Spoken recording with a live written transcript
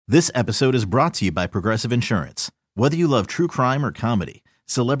This episode is brought to you by Progressive Insurance. Whether you love true crime or comedy,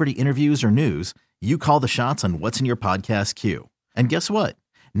 celebrity interviews or news, you call the shots on what's in your podcast queue. And guess what?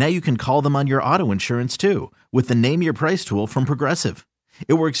 Now you can call them on your auto insurance too with the Name Your Price tool from Progressive.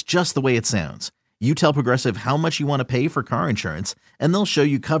 It works just the way it sounds. You tell Progressive how much you want to pay for car insurance, and they'll show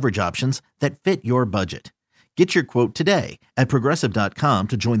you coverage options that fit your budget. Get your quote today at Progressive.com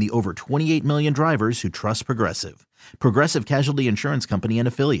to join the over 28 million drivers who trust Progressive. Progressive Casualty Insurance Company and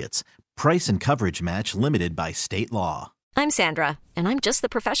Affiliates. Price and coverage match limited by state law. I'm Sandra, and I'm just the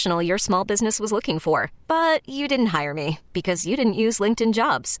professional your small business was looking for. But you didn't hire me because you didn't use LinkedIn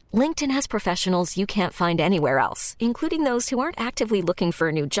Jobs. LinkedIn has professionals you can't find anywhere else, including those who aren't actively looking for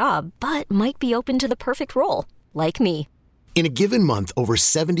a new job, but might be open to the perfect role, like me. In a given month, over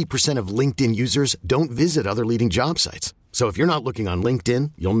 70% of LinkedIn users don't visit other leading job sites. So if you're not looking on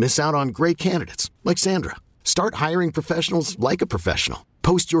LinkedIn, you'll miss out on great candidates like Sandra. Start hiring professionals like a professional.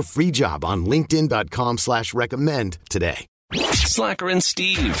 Post your free job on linkedin.com/recommend today. Slacker and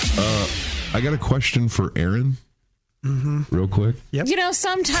Steve. I got a question for Aaron. Real quick. Yep. You know,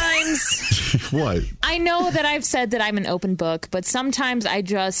 sometimes What? I know that I've said that I'm an open book, but sometimes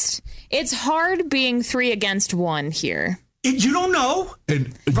it's hard being 3 against 1 here. You don't know.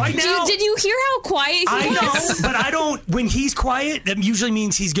 And right now. Did you hear how quiet he was? I know, but I don't. When he's quiet, that usually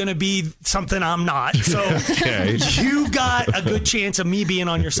means he's going to be something I'm not. So Okay. you've got a good chance of me being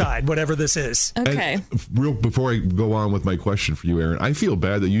on your side, whatever this is. Okay. Before I go on with my question for you, Aaron, I feel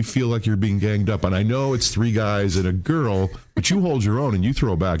bad that you feel like you're being ganged up. And I know it's 3 guys and a girl, but you hold your own and you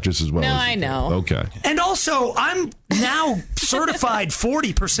throw back just as well. No, as I know. Okay. And also, I'm now certified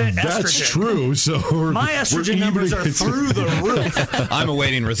 40% estrogen. That's true. So My estrogen numbers are through the roof. I'm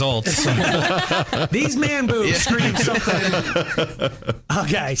awaiting results. These man boobs scream something.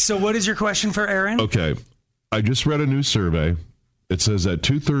 Okay, so what is your question for Aaron? Okay. I just read a new survey. It says that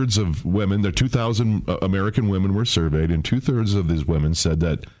 2/3 of women, the 2,000 American women were surveyed, and 2/3 of these women said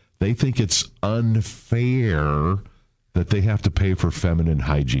that they think it's unfair that they have to pay for feminine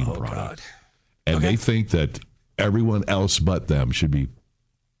hygiene products. And they think that everyone else but them should be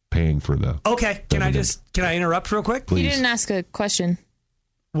paying for the. Okay, can I interrupt real quick? Please. He didn't ask a question.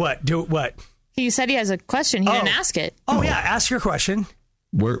 What? What? He said he has a question. He didn't ask it. Oh, yeah, ask your question.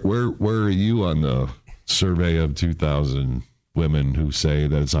 Where are you on the survey of 2,000 women who say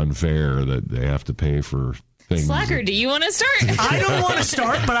that it's unfair that they have to pay for things? Slacker, do you want to start? I don't want to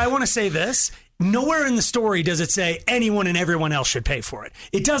start, but I want to say this. Nowhere in the story does it say anyone and everyone else should pay for it.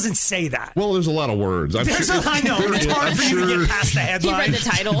 It doesn't say that. Well, there's a lot of words. I know. It's hard for you to get past the headline. He read the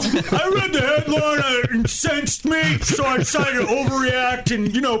title. I read the headline. It incensed me, so I decided to overreact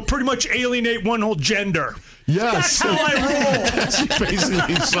and, pretty much alienate one whole gender. Yes. That's how I roll. She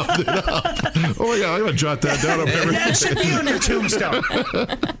basically summed it up. Oh, yeah, I'm going to jot that down. Yeah, it should be on your tombstone.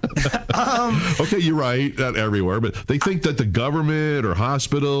 Okay, you're right. Not everywhere, but they think that the government or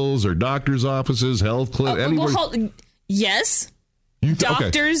hospitals or doctors' offices, health clinics, anywhere. Yes.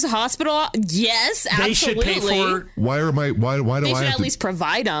 Doctors, hospital, yes, absolutely. They should pay for. Why do they I should have at least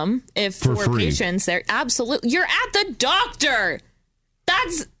provide them if for free. Patients there. Absolutely. You're at the doctor.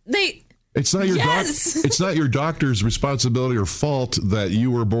 It's not your it's not your doctor's responsibility or fault that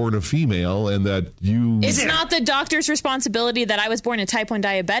you were born a female and that you. It's not the doctor's responsibility that I was born a type 1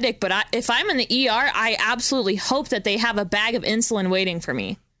 diabetic, but if I'm in the ER, I absolutely hope that they have a bag of insulin waiting for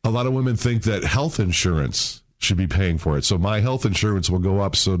me. A lot of women think that health insurance should be paying for it. So my health insurance will go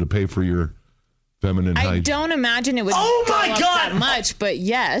up to pay for your feminine hygiene. I don't imagine it would go up that much, but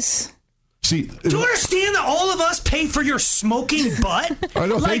yes. See, do you understand that all of us pay for your smoking butt? I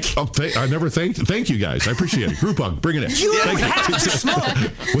don't thank you guys. I appreciate it. Group hug, bring it in. You don't have to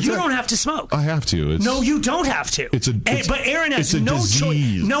smoke. Don't have to smoke. I have to. No, you don't have to. But Aaron has no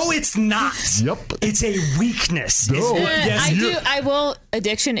choice. No, it's not. Yep. It's a weakness. No. I will.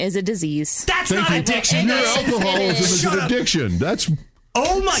 Addiction is a disease. That's not addiction. Your alcoholism is an addiction. That's.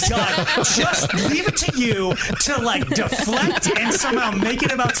 Oh my God, just leave it to you to deflect and somehow make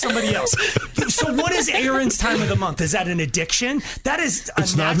it about somebody else. So what is Aaron's time of the month? Is that an addiction? That is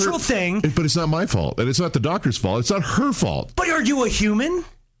a natural thing. But it's not my fault. And it's not the doctor's fault. It's not her fault. But are you a human?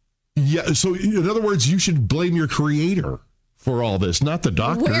 Yeah. So in other words, you should blame your creator for all this, not the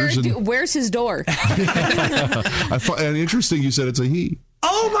doctors. Where's his door? And interesting, you said it's a he.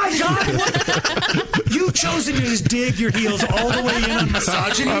 Oh my God! What? You've chosen to just dig your heels all the way in on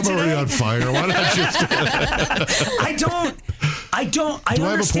misogyny I'm today? already on fire. Why not just? I don't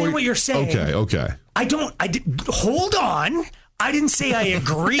understand what you're saying. Okay. Hold on. I didn't say I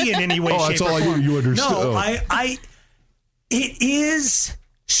agree in any way, shape, that's or all form. you understood. No, it is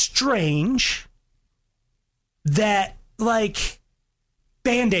strange that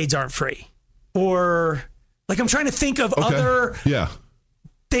Band-Aids aren't free. Or like I'm trying to think of other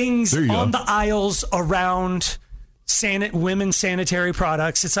things on the aisles around women's sanitary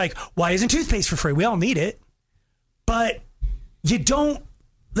products. It's like, why isn't toothpaste for free? We all need it. But you don't,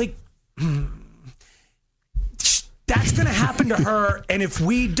 like, that's going to happen to her. And if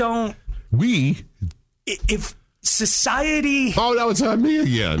we don't... If society... Oh, now it's on me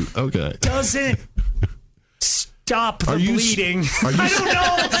again. Okay. Doesn't stop the bleeding. I don't know.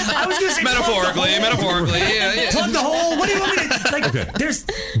 I was going to say... Metaphorically. Yeah. Plug the hole. What do you want me to... Like, okay. There's...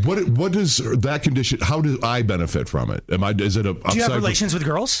 What is that condition? How do I benefit from it? Is it a... Do you have relations with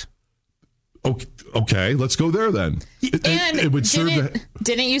girls? Okay, let's go there then. And it would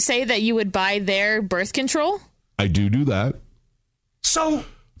didn't you say that you would buy their birth control? I do that. So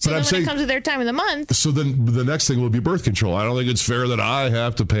then when it comes to their time of the month. So then the next thing will be birth control. I don't think it's fair that I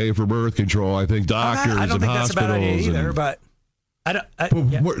have to pay for birth control. I think doctors I don't think and that's a bad idea either, but I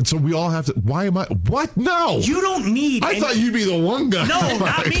don't. So we all have to. Why am I? What? No. You don't need. I thought you'd be the one guy. No,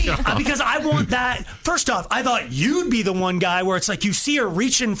 not me. Because I want that. First off, I thought you'd be the one guy where it's like you see her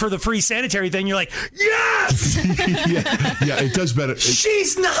reaching for the free sanitary thing. You're like, yes. yeah, it does better.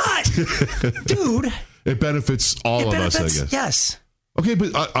 She's not, dude. It benefits all of us, I guess. Yes. Okay,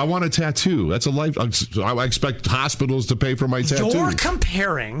 but I want a tattoo. That's a life. I expect hospitals to pay for my tattoo. You're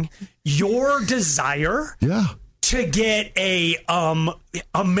comparing your desire. Yeah. To get a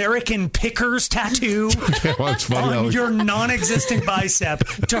American Pickers tattoo on your non-existent bicep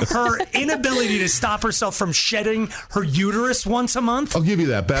to her inability to stop herself from shedding her uterus once a month. I'll give you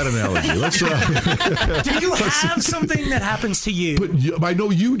that. Bad analogy. Let's. Do you have something that happens to you? But I know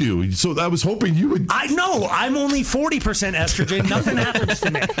you do. So I was hoping you would. I know. I'm only 40% estrogen. Nothing happens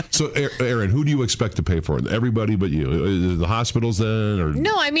to me. So, Aaron, who do you expect to pay for it? Everybody but you. The hospitals then? Or?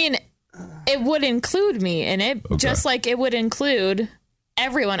 No, I mean... It would include me in it, just like it would include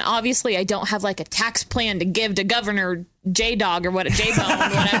everyone. Obviously, I don't have like a tax plan to give to Governor J-Dog or J-Bone,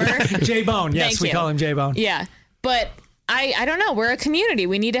 whatever. J-Bone, yes, we call him J-Bone. Yeah, but I don't know. We're a community.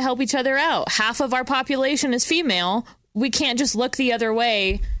 We need to help each other out. Half of our population is female. We can't just look the other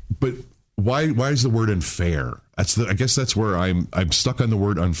way. But why is the word unfair? I guess that's where I'm stuck on the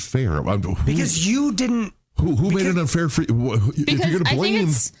word unfair. Because you didn't. Who made it unfair for you? If you're going to blame.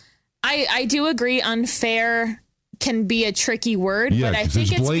 I do agree unfair can be a tricky word, yeah, but I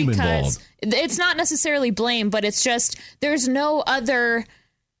think it's because involved. It's not necessarily blame, but it's just there's no other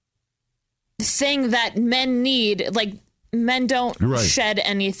thing that men need. Like men don't shed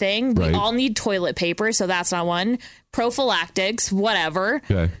anything. We all need toilet paper, so that's not one. Prophylactics, whatever.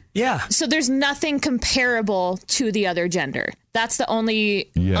 Okay. Yeah. So there's nothing comparable to the other gender. That's the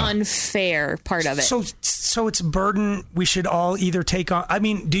only unfair part of it. So it's a burden we should all either take on. I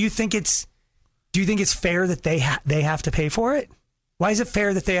mean, do you think it's fair that they have to pay for it? Why is it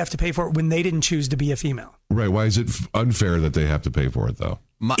fair that they have to pay for it when they didn't choose to be a female? Right. Why is it unfair that they have to pay for it though?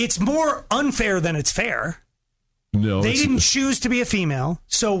 It's more unfair than it's fair. No, they didn't choose to be a female,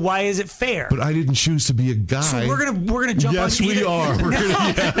 so why is it fair? But I didn't choose to be a guy. So we're gonna jump on. Yes, we are. No,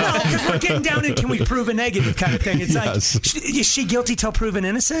 because we're getting down in can we prove a negative kind of thing. It's like, is she guilty till proven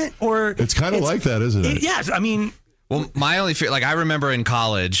innocent? Or it's kind of like that, isn't it? Yeah, I mean. Well, my only fear, like I remember in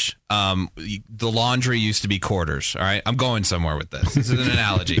college, the laundry used to be quarters. All right, I'm going somewhere with this. This is an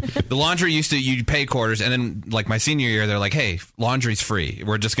analogy. The laundry you'd pay quarters, and then like my senior year, they're like, "Hey, laundry's free.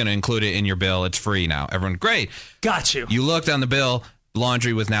 We're just going to include it in your bill. It's free now." Everyone, great. Got you. You looked on the bill.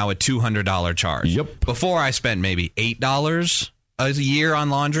 Laundry was now a $200 charge. Yep. Before I spent maybe $8 a year on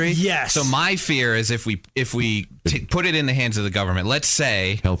laundry. Yes. So my fear is if we put it in the hands of the government. Let's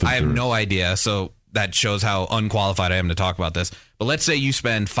say I have no idea. So. That shows how unqualified I am to talk about this. But let's say you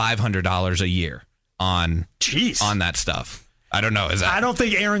spend $500 a year on that stuff. I don't know. I don't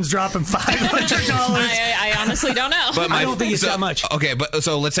think Aaron's dropping $500. I honestly don't know. But I don't think it's that much. Okay, but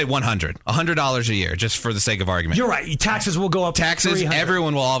so let's say $100 a year, just for the sake of argument. You're right. Taxes will go up. Taxes. $300.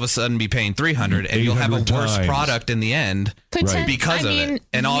 Everyone will all of a sudden be paying $300, and you'll have a worse product in the end because of it.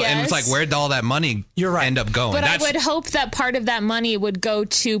 And it's like, where'd all that money end up going? But I would hope that part of that money would go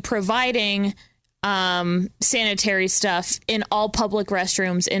to providing sanitary stuff in all public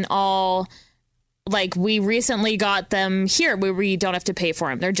restrooms, in all, like we recently got them here where we don't have to pay for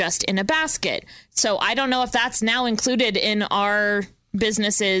them. They're just in a basket. So I don't know if that's now included in our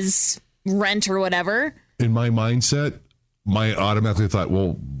business's rent or whatever. In my mindset, I automatically thought,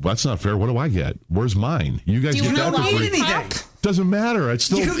 well, that's not fair. What do I get? Where's mine? You guys get that for free. Doesn't matter. It's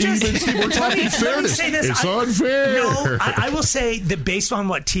still even. We're talking fairness. It's unfair. No, I will say that based on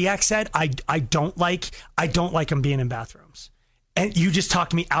what TX said, I don't like them being in bathrooms, and you just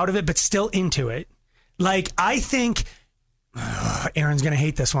talked me out of it, but still into it. Like I think Aaron's going to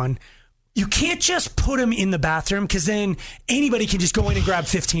hate this one. You can't just put them in the bathroom because then anybody can just go in and grab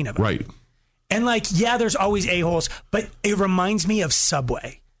 15 of them. Right. And like, yeah, there's always a-holes, but it reminds me of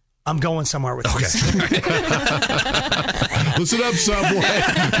Subway. I'm going somewhere with this. Listen up, Subway.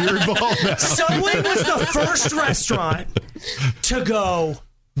 You're involved now. Subway was the first restaurant to go,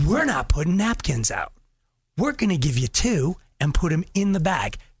 we're not putting napkins out. We're going to give you 2 and put them in the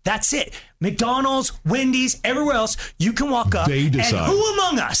bag. That's it. McDonald's, Wendy's, everywhere else, you can walk up. They decide. And who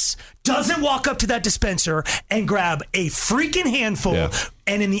among us doesn't walk up to that dispenser and grab a freaking handful? Yeah.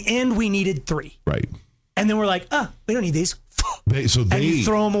 And in the end, we needed 3. Right. And then we're like, we don't need these. And you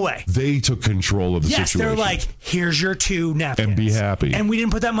throw them away. They took control of the situation. Yes, they're like, here's your 2 napkins. And be happy. And we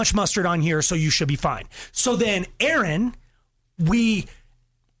didn't put that much mustard on here, so you should be fine. So then, Aaron, we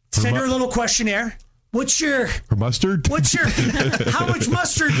send her a little questionnaire. What's your mustard? How much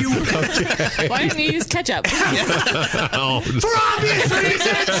mustard you? Okay. Why didn't you use ketchup? For obvious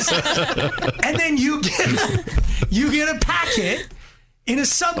reasons. And then you get a packet in a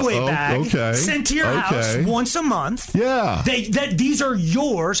Subway bag sent to your house once a month. Yeah. These are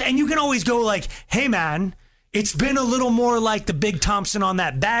yours, and you can always go like, hey man, it's been a little more like the Big Thompson on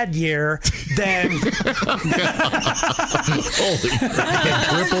that bad year than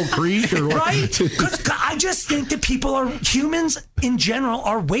Cripple Creek or what? Right? Because I just think that humans in general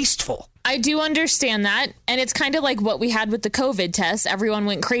are wasteful. I do understand that, and it's kind of like what we had with the COVID tests. Everyone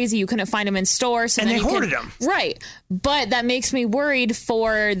went crazy. You couldn't find them in stores. And they hoarded them. Right. But that makes me worried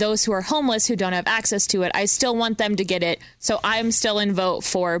for those who are homeless who don't have access to it. I still want them to get it, so I'm still in vote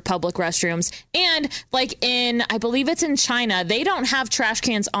for public restrooms. And like I believe it's in China, they don't have trash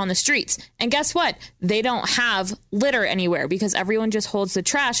cans on the streets. And guess what? They don't have litter anywhere because everyone just holds the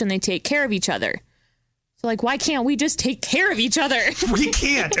trash and they take care of each other. So, like, why can't we just take care of each other? We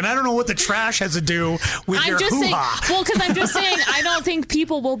can't. And I don't know what the trash has to do with your hoo-ha. Well, because I'm just saying, I don't think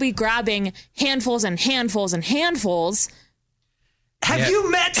people will be grabbing handfuls and handfuls and handfuls. Have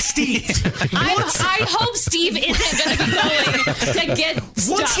you met Steve? I hope Steve isn't going to be going to get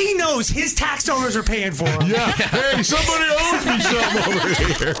stuff. Once he knows his tax dollars are paying for him. Yeah. Hey, somebody owes me something over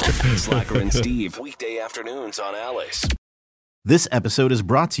here. Slacker and Steve, weekday afternoons on Alice. This episode is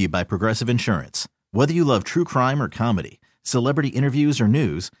brought to you by Progressive Insurance. Whether you love true crime or comedy, celebrity interviews or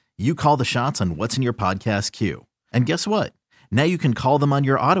news, you call the shots on what's in your podcast queue. And guess what? Now you can call them on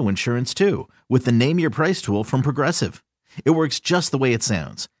your auto insurance too with the Name Your Price tool from Progressive. It works just the way it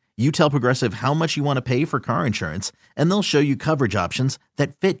sounds. You tell Progressive how much you want to pay for car insurance, and they'll show you coverage options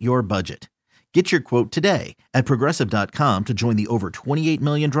that fit your budget. Get your quote today at Progressive.com to join the over 28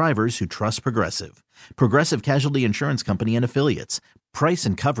 million drivers who trust Progressive. Progressive Casualty Insurance Company and Affiliates. Price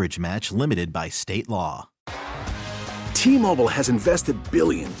and coverage match limited by state law. T-Mobile has invested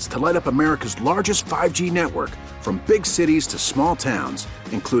billions to light up America's largest 5G network, from big cities to small towns,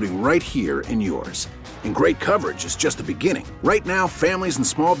 including right here in yours. And great coverage is just the beginning. Right now, families and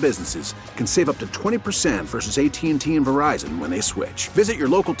small businesses can save up to 20% versus AT&T and Verizon when they switch. Visit your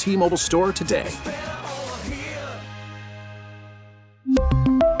local T-Mobile store today.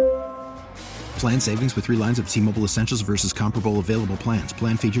 Plan savings with 3 lines of T-Mobile Essentials versus comparable available plans.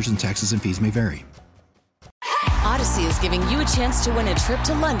 Plan features and taxes and fees may vary. Odyssey is giving you a chance to win a trip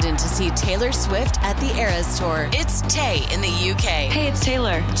to London to see Taylor Swift at the Eras Tour. It's Tay in the UK. Hey, it's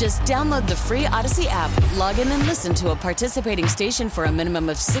Taylor. Just download the free Odyssey app, log in and listen to a participating station for a minimum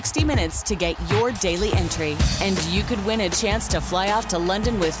of 60 minutes to get your daily entry. And you could win a chance to fly off to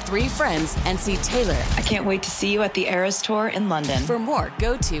London with 3 friends and see Taylor. I can't wait to see you at the Eras Tour in London. For more,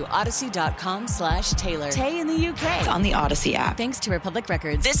 go to odyssey.com/Taylor. Tay in the UK. It's on the Odyssey app. Thanks to Republic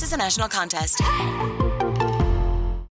Records. This is a national contest.